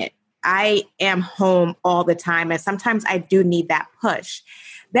hermit. I am home all the time. And sometimes I do need that push.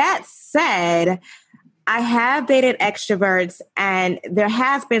 That said, I have dated extroverts and there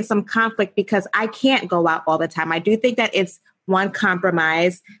has been some conflict because I can't go out all the time. I do think that it's one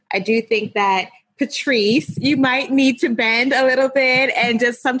compromise. I do think that Patrice, you might need to bend a little bit and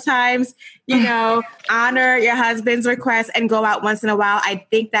just sometimes, honor your husband's request and go out once in a while. I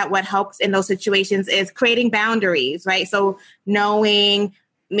think that what helps in those situations is creating boundaries, right? So knowing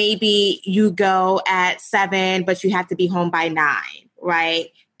maybe you go at 7, but you have to be home by 9, right?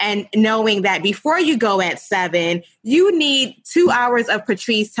 And knowing that before you go at 7, you need 2 hours of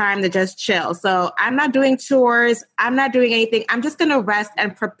Patrice time to just chill. So I'm not doing chores. I'm not doing anything. I'm just going to rest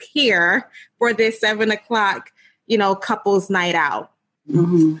and prepare for this 7 o'clock, couples night out.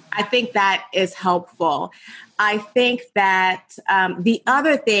 Mm-hmm. I think that is helpful. I think that the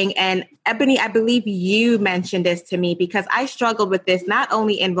other thing, and Ebony, I believe you mentioned this to me because I struggled with this not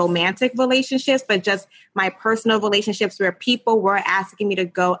only in romantic relationships, but just my personal relationships where people were asking me to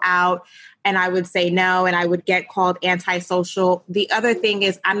go out and I would say no, and I would get called antisocial. The other thing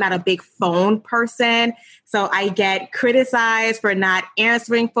is I'm not a big phone person. So I get criticized for not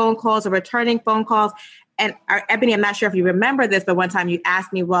answering phone calls or returning phone calls. And Ebony, I'm not sure if you remember this, but one time you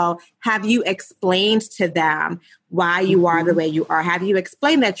asked me, well, have you explained to them why you are the way you are? Have you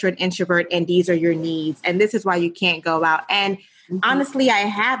explained that you're an introvert and these are your needs and this is why you can't go out? And honestly, I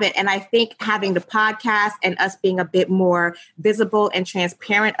haven't. And I think having the podcast and us being a bit more visible and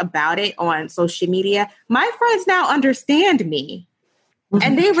transparent about it on social media, my friends now understand me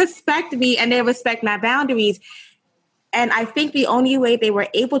and they respect me and they respect my boundaries. And I think the only way they were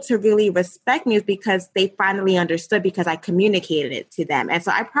able to really respect me is because they finally understood because I communicated it to them. And so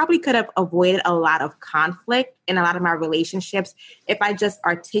I probably could have avoided a lot of conflict in a lot of my relationships if I just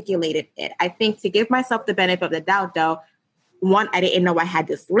articulated it. I think to give myself the benefit of the doubt, though, one, I didn't know I had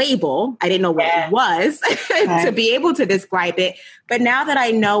this label. I didn't know what it was to be able to describe it. But now that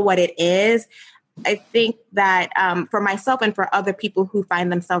I know what it is, I think that for myself and for other people who find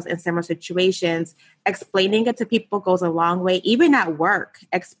themselves in similar situations, explaining it to people goes a long way, even at work,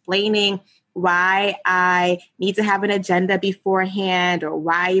 explaining why I need to have an agenda beforehand or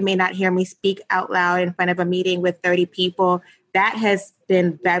why you may not hear me speak out loud in front of a meeting with 30 people. That has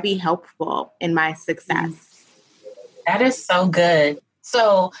been very helpful in my success. That is so good.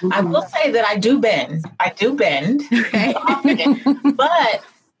 So I will say that I do bend. Okay. But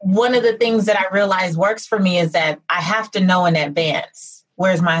one of the things that I realize works for me is that I have to know in advance.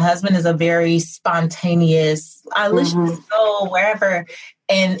 Whereas my husband is a very spontaneous, let's just go wherever.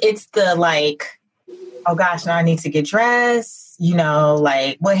 And it's the oh gosh, now I need to get dressed.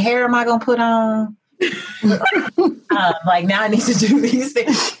 What hair am I going to put on? Now I need to do these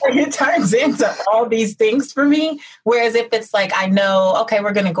things. It turns into all these things for me. Whereas if it's I know, okay,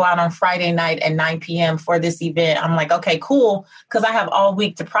 we're going to go out on Friday night at 9 p.m. for this event. I'm like, okay, cool. Because I have all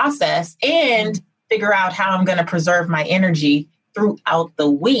week to process and figure out how I'm going to preserve my energy throughout the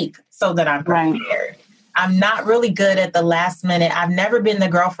week so that I'm prepared. Right. I'm not really good at the last minute. I've never been the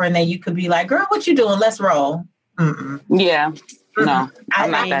girlfriend that you could be like, girl, what you doing? Let's roll. Mm-mm. Yeah. No,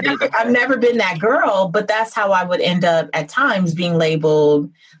 I've never been that girl, but that's how I would end up at times being labeled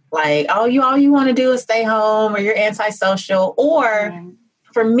all you want to do is stay home or you're antisocial. Or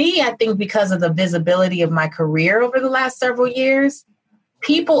for me, I think because of the visibility of my career over the last several years,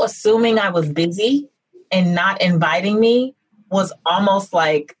 people assuming I was busy and not inviting me was almost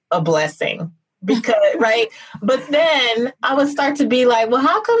like a blessing. Because but then I would start to be like, well,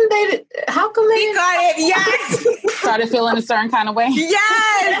 how come they got it? Yes. Started feeling a certain kind of way.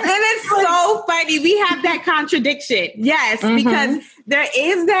 Yes. And it's so funny. We have that contradiction. Yes. Because there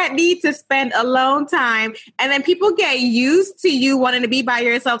is that need to spend alone time. And then people get used to you wanting to be by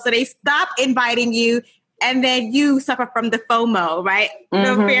yourself. So they stop inviting you. And then you suffer from the FOMO, right?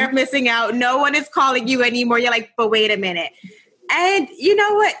 The fear of missing out. No one is calling you anymore. You're like, but wait a minute. And you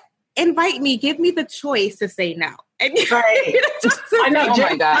know what? Invite me, give me the choice to say no. And right. I know. Oh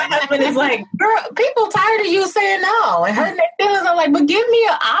my God. My husband is like, girl, people tired of you saying no and hurting their feelings. I'm like, but give me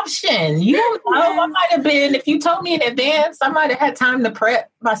an option. You don't know. I might have been, if you told me in advance, I might have had time to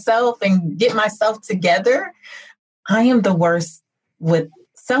prep myself and get myself together. I am the worst with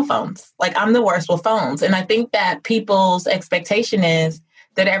cell phones. Like, I'm the worst with phones. And I think that people's expectation is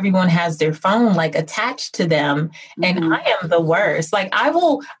that everyone has their phone like attached to them. And I am the worst. Like, I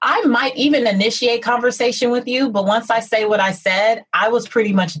might even initiate conversation with you, but once I say what I said, I was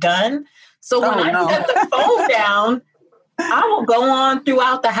pretty much done. So when I set the phone down, I will go on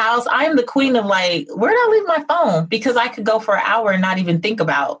throughout the house. I am the queen of like, where did I leave my phone? Because I could go for an hour and not even think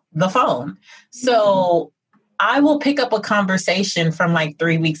about the phone. So I will pick up a conversation from like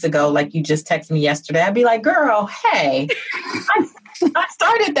 3 weeks ago, like you just texted me yesterday. I'd be like, girl, hey, I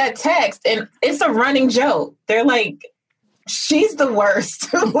started that text and it's a running joke. They're like, she's the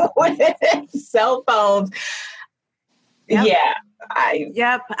worst with cell phones. Yep. Yeah.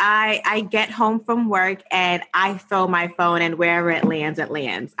 I get home from work and I throw my phone, and wherever it lands, it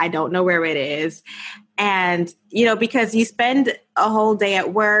lands. I don't know where it is. And, because you spend a whole day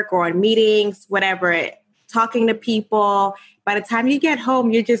at work or on meetings, whatever, talking to people, by the time you get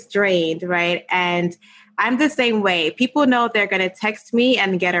home, you're just drained, right? And I'm the same way. People know they're going to text me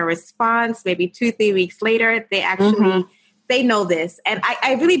and get a response maybe 2-3 weeks later. They actually, they know this. And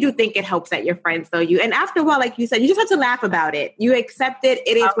I really do think it helps that your friends know you. And after a while, like you said, you just have to laugh about it. You accept it.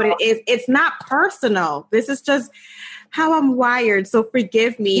 It is what it is. It's not personal. This is just how I'm wired. So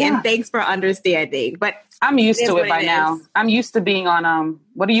forgive me and thanks for understanding. But I'm used to it by now. I'm used to being on,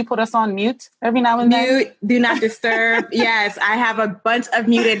 what do you put us on? Mute every now and then? Mute, do not disturb. Yes, I have a bunch of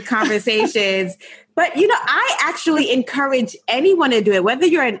muted conversations. But, I actually encourage anyone to do it, whether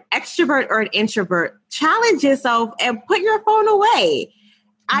you're an extrovert or an introvert. Challenge yourself and put your phone away.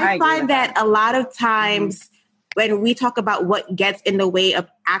 I find that a lot of times when we talk about what gets in the way of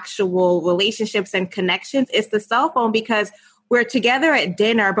actual relationships and connections, it's the cell phone, because we're together at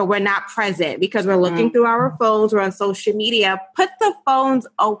dinner, but we're not present because we're looking through our phones, we're on social media. Put the phones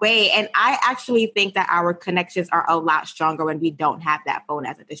away. And I actually think that our connections are a lot stronger when we don't have that phone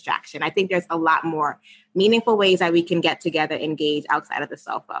as a distraction. I think there's a lot more meaningful ways that we can get together, engage outside of the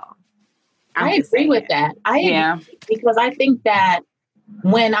cell phone. I agree with that. I agree, because I think that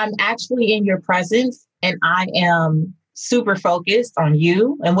when I'm actually in your presence and I am super focused on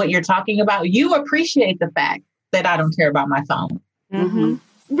you and what you're talking about, you appreciate the fact that I don't care about my phone.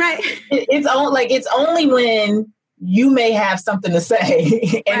 Right. It's only when you may have something to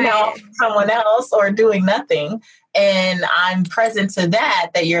say and now someone else or doing nothing, and I'm present to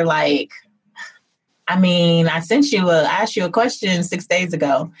that you're like, I asked you a question 6 days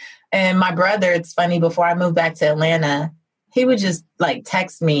ago, and my brother, it's funny, before I moved back to Atlanta, he would just like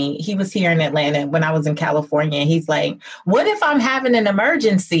text me. He was here in Atlanta when I was in California. He's like, what if I'm having an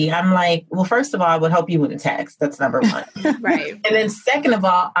emergency? I'm like, well, first of all, I would hope you wouldn't text. That's number one. Right. And then second of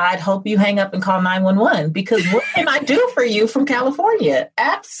all, I'd hope you hang up and call 911, because what can I do for you from California?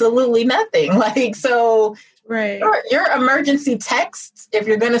 Absolutely nothing. Right. Your emergency text, if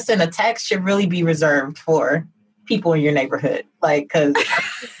you're going to send a text, should really be reserved for people in your neighborhood. Because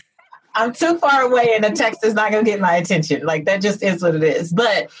I'm too far away and a text is not going to get my attention. That just is what it is.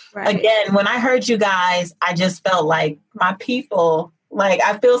 But again, when I heard you guys, I just felt like my people,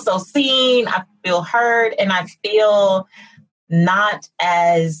 I feel so seen, I feel heard, and I feel not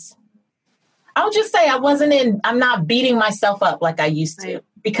as, I'll just say I'm not beating myself up like I used to,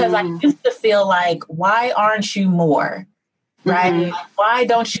 because I used to feel like, why aren't you more? Right? Why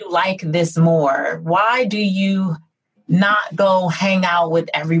don't you like this more? Why do you not go hang out with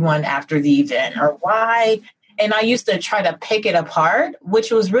everyone after the event, or why? And I used to try to pick it apart, which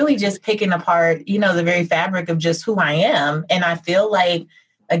was really just picking apart, the very fabric of just who I am. And I feel like,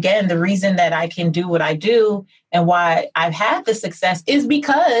 again, the reason that I can do what I do and why I've had the success is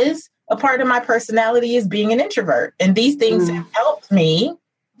because a part of my personality is being an introvert. And these things have helped me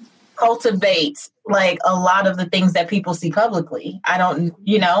cultivate a lot of the things that people see publicly. I don't,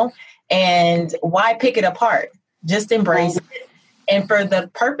 and why pick it apart? Just embrace it. And for the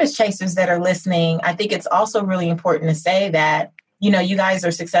purpose chasers that are listening, I think it's also really important to say that, you guys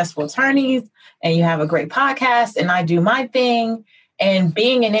are successful attorneys and you have a great podcast, and I do my thing. And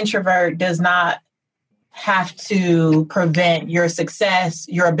being an introvert does not have to prevent your success,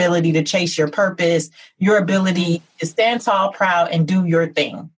 your ability to chase your purpose, your ability to stand tall, proud, and do your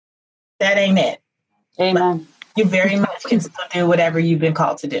thing. That ain't it. Amen. You very much can still do whatever you've been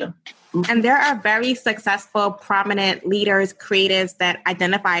called to do. And there are very successful, prominent leaders, creatives that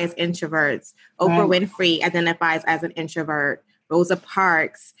identify as introverts. Oprah Winfrey identifies as an introvert. Rosa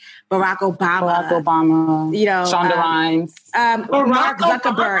Parks, Barack Obama, Shonda Rhimes, Mark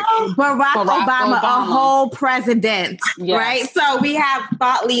Zuckerberg, Barack Obama, a whole president, right? So we have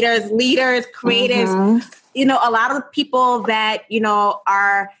thought leaders, creatives, a lot of people that,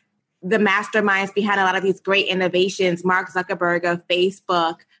 are the masterminds behind a lot of these great innovations. Mark Zuckerberg of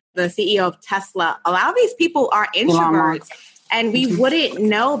Facebook, the CEO of Tesla, a lot of these people are introverts. And we wouldn't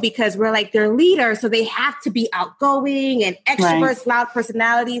know because we're like, they're leaders, so they have to be outgoing and extroverts, loud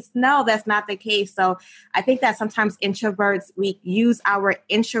personalities. No, that's not the case. So I think that sometimes introverts, we use our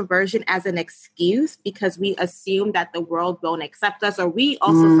introversion as an excuse because we assume that the world won't accept us. Or we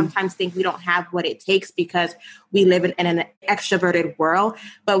also sometimes think we don't have what it takes because we live in an extroverted world.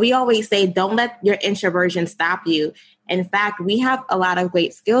 But we always say, don't let your introversion stop you. In fact, we have a lot of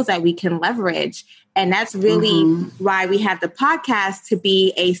great skills that we can leverage. And that's really why we have the podcast, to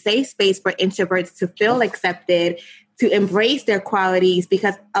be a safe space for introverts to feel accepted, to embrace their qualities,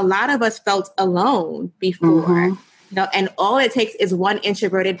 because a lot of us felt alone before. And all it takes is one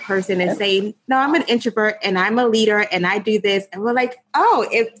introverted person to say, no, I'm an introvert and I'm a leader and I do this. And we're like, oh,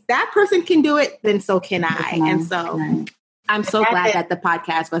 if that person can do it, then so can I. And so I'm so glad that the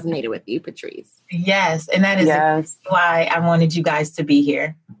podcast resonated with you, Patrice. Yes. And that is why I wanted you guys to be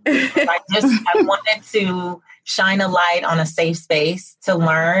here. I wanted to shine a light on a safe space to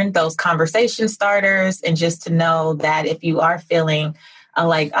learn those conversation starters, and just to know that if you are feeling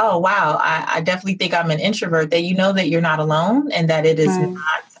like, oh, wow, I definitely think I'm an introvert, that you know that you're not alone and that it is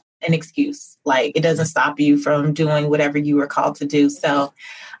not an excuse. Like, it doesn't stop you from doing whatever you were called to do. So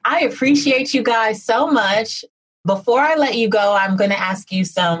I appreciate you guys so much. Before I let you go, I'm going to ask you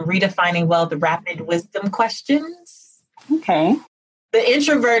some Redefining Wealth rapid wisdom questions. Okay. The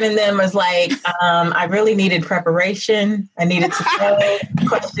introvert in them is like, I really needed preparation. I needed to know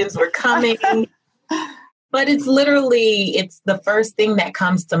questions were coming. But it's the first thing that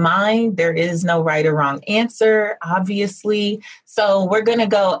comes to mind. There is no right or wrong answer, obviously. So we're going to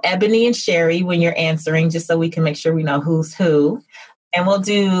go Ebony and Sherry when you're answering, just so we can make sure we know who's who. And we'll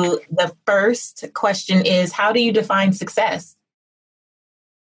do the first question is, how do you define success?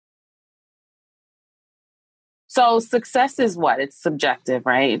 So success is what? It's subjective,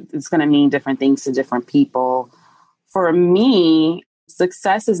 right? It's going to mean different things to different people. For me,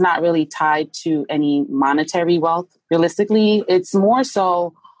 success is not really tied to any monetary wealth. Realistically, it's more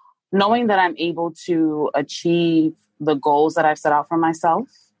so knowing that I'm able to achieve the goals that I've set out for myself,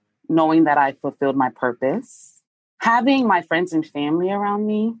 knowing that I fulfilled my purpose, having my friends and family around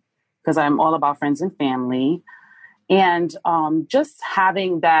me, because I'm all about friends and family, and just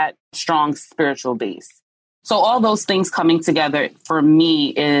having that strong spiritual base. So all those things coming together for me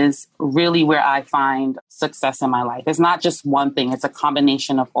is really where I find success in my life. It's not just one thing. It's a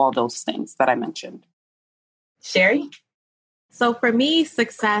combination of all those things that I mentioned. Sherry? So for me,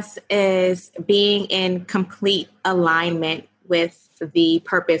 success is being in complete alignment with the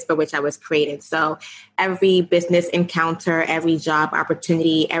purpose for which I was created. So every business encounter, every job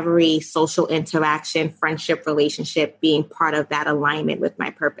opportunity, every social interaction, friendship, relationship, being part of that alignment with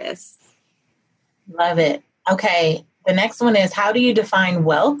my purpose. Love it. Okay. The next one is, how do you define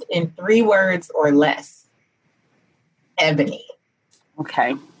wealth in 3 words or less? Ebony.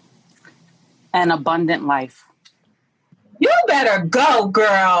 Okay. An abundant life. You better go,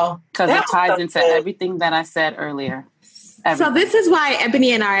 girl. Because it ties into everything that I said earlier. So this is why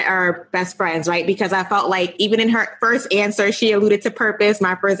Ebony and I are best friends, right? Because I felt like even in her first answer, she alluded to purpose.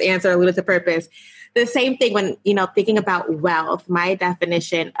 My first answer alluded to purpose. The same thing when, thinking about wealth, my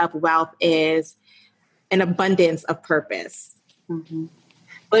definition of wealth is an abundance of purpose. Mm-hmm.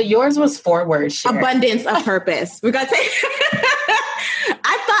 But yours was 4 words. Sherry. Abundance of purpose. We got to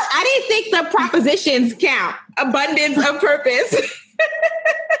I didn't think the propositions count. Abundance of purpose.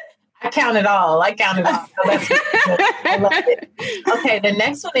 I count it all. So that's I love it. Okay, the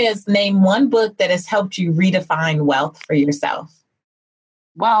next one is, name one book that has helped you redefine wealth for yourself.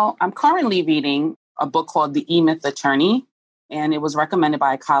 Well, I'm currently reading a book called The E-Myth Attorney, and it was recommended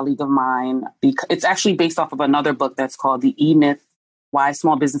by a colleague of mine. It's actually based off of another book that's called The E-Myth, Why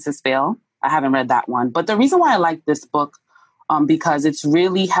Small Businesses Fail. I haven't read that one. But the reason why I like this book, because it's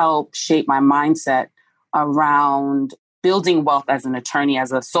really helped shape my mindset around building wealth as an attorney,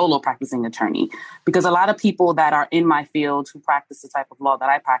 as a solo practicing attorney. Because a lot of people that are in my field who practice the type of law that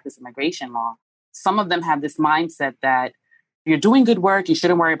I practice, immigration law, some of them have this mindset that you're doing good work, you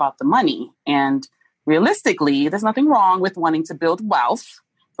shouldn't worry about the money. And realistically, there's nothing wrong with wanting to build wealth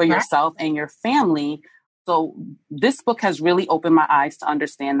for yourself and your family. So this book has really opened my eyes to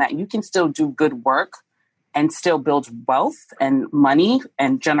understand that you can still do good work and still build wealth and money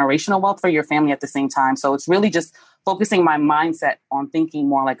and generational wealth for your family at the same time. So it's really just focusing my mindset on thinking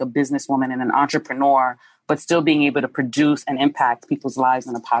more like a businesswoman and an entrepreneur, but still being able to produce and impact people's lives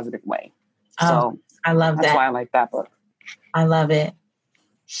in a positive way. So I love that's that. why I like that book. I love it.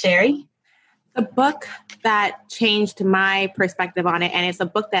 Sherry? The book that changed my perspective on it, and it's a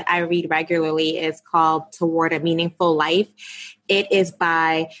book that I read regularly, is called Toward a Meaningful Life. It is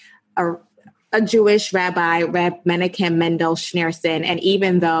by a Jewish rabbi, Reb Menachem Mendel Schneerson. And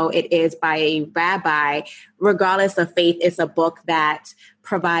even though it is by a rabbi, regardless of faith, it's a book that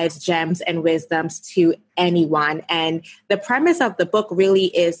provides gems and wisdoms to anyone. And the premise of the book really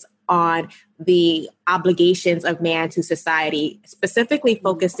is on the obligations of man to society, specifically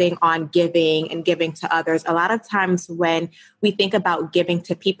focusing on giving and giving to others. A lot of times when we think about giving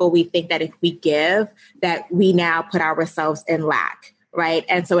to people, we think that if we give, that we now put ourselves in lack. Right.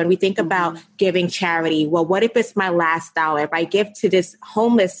 And so when we think about giving charity, well, what if it's my last dollar? If I give to this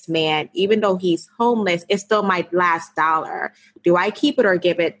homeless man, even though he's homeless, it's still my last dollar. Do I keep it or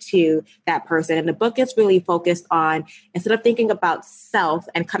give it to that person? And the book is really focused on, instead of thinking about self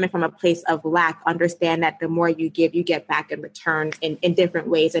and coming from a place of lack, understand that the more you give, you get back in return in different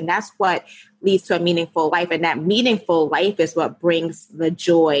ways. And that's what leads to a meaningful life. And that meaningful life is what brings the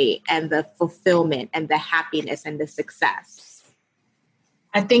joy and the fulfillment and the happiness and the success.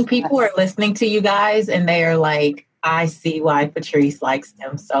 I think people are listening to you guys and they are like, I see why Patrice likes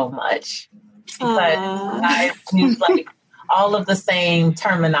them so much. But I use like all of the same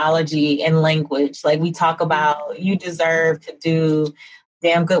terminology and language. Like we talk about, you deserve to do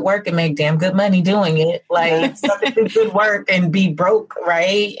damn good work and make damn good money doing it. Like something do good work and be broke,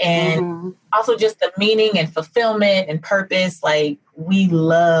 right? And also just the meaning and fulfillment and purpose. Like we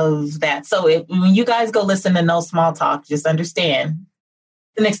love that. So when you guys go listen to No Small Talk, just understand.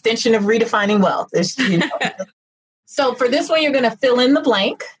 An extension of Redefining Wealth. So for this one, you're going to fill in the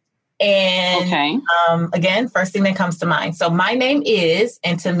blank. And again, first thing that comes to mind. So my name is,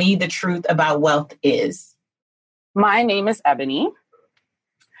 and to me, the truth about wealth is. My name is Ebony.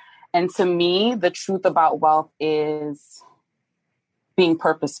 And to me, the truth about wealth is being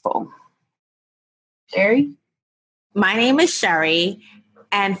purposeful. Sherry? My name is Sherry.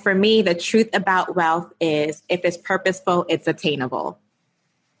 And for me, the truth about wealth is if it's purposeful, it's attainable.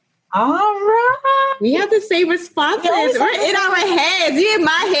 All right. We have the same responses. Yes, we're in our heads. You're in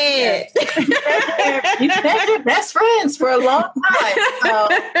my head. You've been best friends for a long time. So,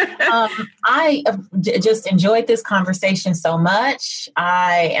 I just enjoyed this conversation so much.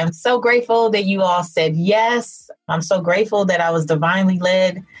 I am so grateful that you all said yes. I'm so grateful that I was divinely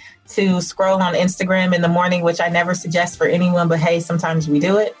led to scroll on Instagram in the morning, which I never suggest for anyone, but hey, sometimes we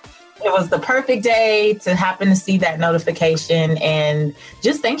do it. It was the perfect day to happen to see that notification. And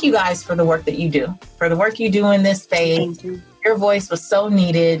just thank you guys for the work that you do, for the work you do in this space. Your voice was so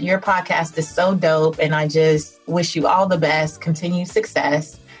needed. Your podcast is so dope. And I just wish you all the best, continued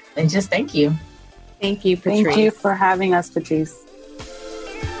success. And just thank you. Thank you, Patrice. Thank you for having us, Patrice.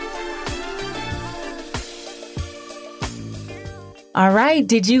 All right.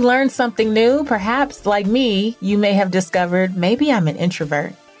 Did you learn something new? Perhaps, like me, you may have discovered maybe I'm an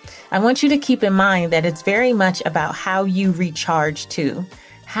introvert. I want you to keep in mind that it's very much about how you recharge too.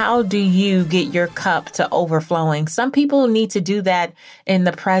 How do you get your cup to overflowing? Some people need to do that in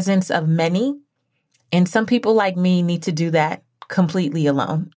the presence of many. And some people like me need to do that completely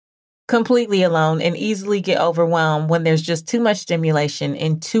alone and easily get overwhelmed when there's just too much stimulation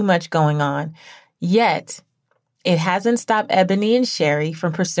and too much going on. Yet, it hasn't stopped Ebony and Sherry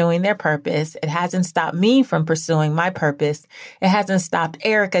from pursuing their purpose. It hasn't stopped me from pursuing my purpose. It hasn't stopped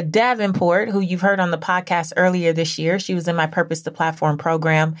Erica Davenport, who you've heard on the podcast earlier this year. She was in my Purpose to Platform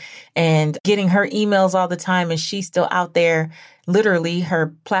program and getting her emails all the time. And she's still out there. Literally,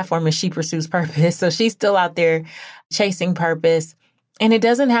 her platform is She Pursues Purpose. So she's still out there chasing purpose. And it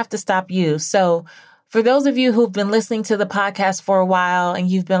doesn't have to stop you. So for those of you who've been listening to the podcast for a while and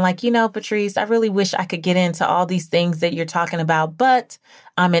you've been like, Patrice, I really wish I could get into all these things that you're talking about, but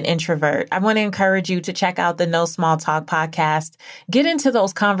I'm an introvert. I want to encourage you to check out the No Small Talk podcast. Get into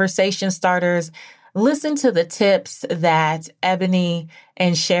those conversation starters. Listen to the tips that Ebony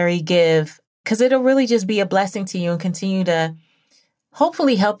and Sherry give, because it'll really just be a blessing to you and continue to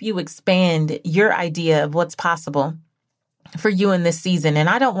hopefully help you expand your idea of what's possible for you in this season. And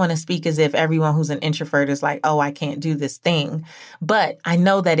I don't want to speak as if everyone who's an introvert is like, oh, I can't do this thing. But I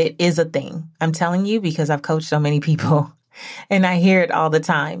know that it is a thing. I'm telling you because I've coached so many people and I hear it all the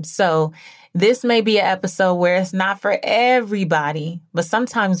time. So this may be an episode where it's not for everybody, but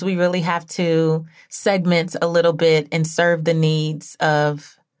sometimes we really have to segment a little bit and serve the needs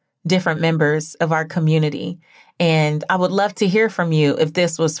of different members of our community. And I would love to hear from you if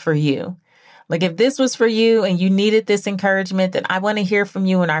this was for you. Like if this was for you and you needed this encouragement, then I want to hear from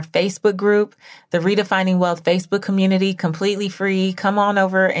you in our Facebook group, the Redefining Wealth Facebook community, completely free. Come on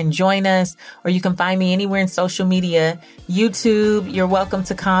over and join us, or you can find me anywhere in social media, YouTube. You're welcome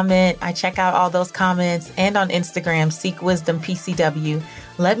to comment. I check out all those comments, and on Instagram, Seek Wisdom PCW.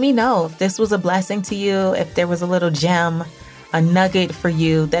 Let me know if this was a blessing to you, if there was a little gem, a nugget for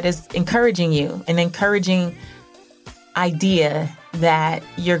you that is encouraging you, an encouraging idea that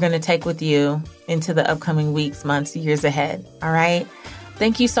you're going to take with you into the upcoming weeks, months, years ahead. All right.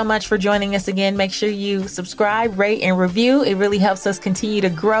 Thank you so much for joining us again. Make sure you subscribe, rate, and review. It really helps us continue to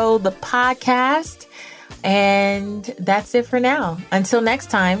grow the podcast. And that's it for now. Until next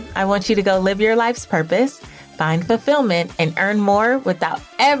time, I want you to go live your life's purpose, find fulfillment, and earn more without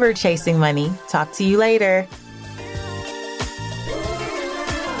ever chasing money. Talk to you later.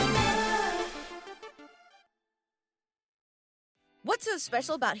 What's so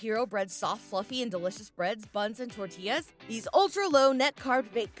special about Hero Bread's soft, fluffy, and delicious breads, buns, and tortillas? These ultra-low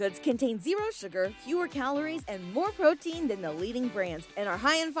net-carb baked goods contain zero sugar, fewer calories, and more protein than the leading brands, and are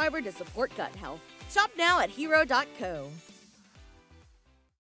high in fiber to support gut health. Shop now at hero.co.